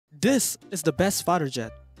This is the best fighter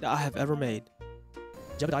jet that I have ever made.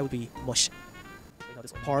 Jebediah would be mush. Okay, now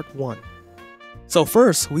this is part 1. So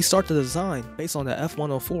first, we start the design based on the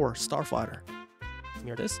F-104 Starfighter. Can you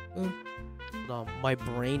hear this? Hold on, my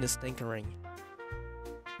brain is tinkering.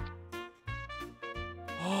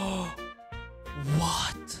 Oh,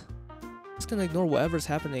 what? It's gonna ignore whatever's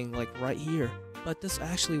happening like right here, but this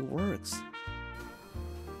actually works.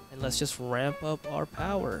 And let's just ramp up our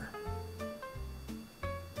power.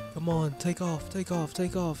 Come on, take off, take off,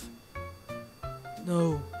 take off.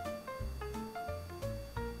 No.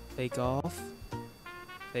 Take off.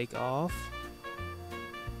 Take off.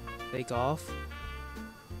 Take off.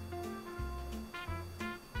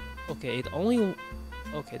 Okay, it only...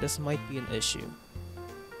 Okay, this might be an issue.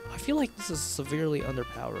 I feel like this is severely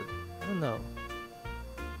underpowered. I don't know.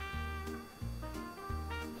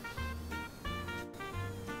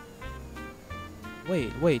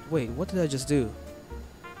 Wait, what did I just do?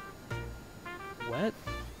 Wet?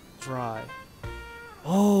 Dry.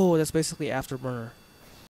 Oh, that's basically afterburner.